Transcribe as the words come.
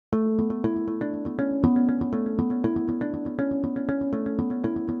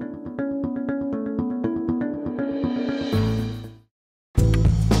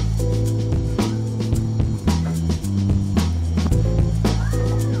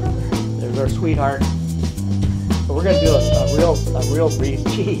our sweetheart. So we're going to do a real brief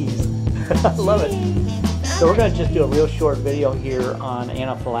cheese. I love it. So we're going to just do a real short video here on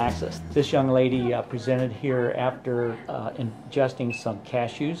anaphylaxis. This young lady presented here after ingesting some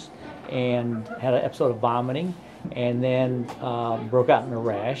cashews and had an episode of vomiting, and then broke out in a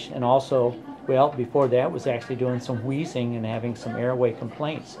rash, and also, well, before that was actually doing some wheezing and having some airway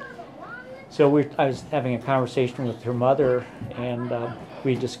complaints. So I was having a conversation with her mother, and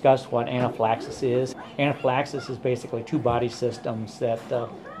we discussed what anaphylaxis is. Anaphylaxis is basically two body systems that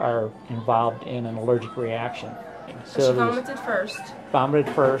are involved in an allergic reaction. So she vomited first. Vomited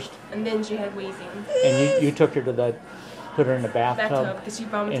first. And then she had wheezing. And you took her to put her in the bathtub. Because she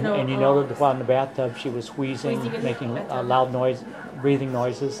vomited. And you know that while in the bathtub she was wheezing making loud noise, breathing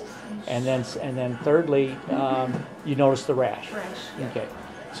noises. And then thirdly, you noticed the rash. Okay.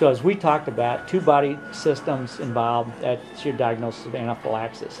 So as we talked about, two body systems involved, that's your diagnosis of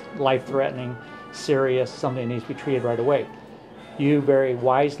anaphylaxis. Life-threatening, serious, something that needs to be treated right away. You very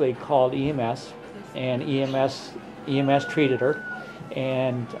wisely called EMS, and EMS treated her,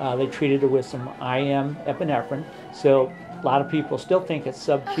 and they treated her with some IM epinephrine. So a lot of people still think it's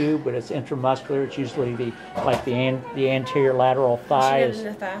sub-Q, but it's intramuscular. It's usually the anterior lateral thigh. She did it in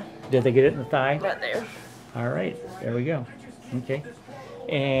the thigh. Did they get it in the thigh? Right there. All right, there we go. Okay.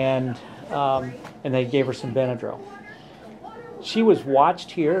 And they gave her some Benadryl. She was watched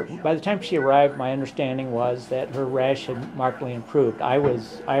here. By the time she arrived, my understanding was that her rash had markedly improved. I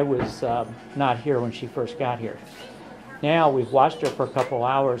was not here when she first got here. Now we've watched her for a couple of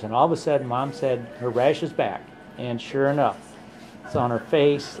hours, and all of a sudden, Mom said her rash is back. And sure enough, it's on her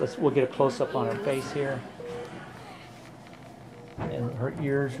face. We'll get a close up on her face here. And her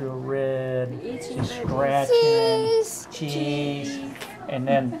ears are red. She's scratching. Cheese. And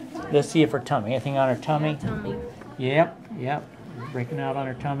then let's see if her tummy. Anything on her tummy? Tummy. Yep. Breaking out on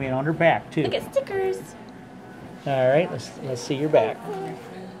her tummy and on her back too. Look at stickers. All right, let's see your back.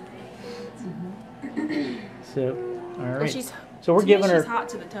 So, all right. So we're giving her. She's hot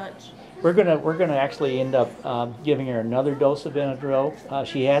to the touch. We're gonna actually end up giving her another dose of Benadryl.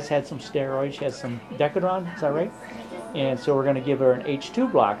 She has had some steroids. She has some Decadron. Is that right? And so we're going to give her an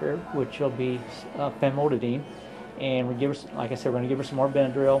H2 blocker, which will be famotidine. And we give her, like I said, we're going to give her some more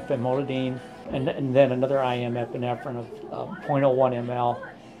Benadryl, famotidine, and then another IM epinephrine of 0.01 ml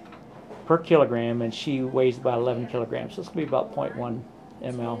per kilogram. And she weighs about 11 kilograms, so it's going to be about 0.1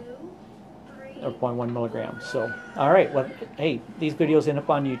 ml or 0.1 milligrams. So, all right. Well, hey, these videos end up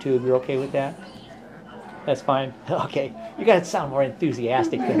on YouTube. You're okay with that? That's fine. Okay. You got to sound more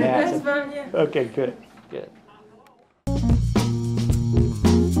enthusiastic than that. That's fine. Yeah. Okay. Good.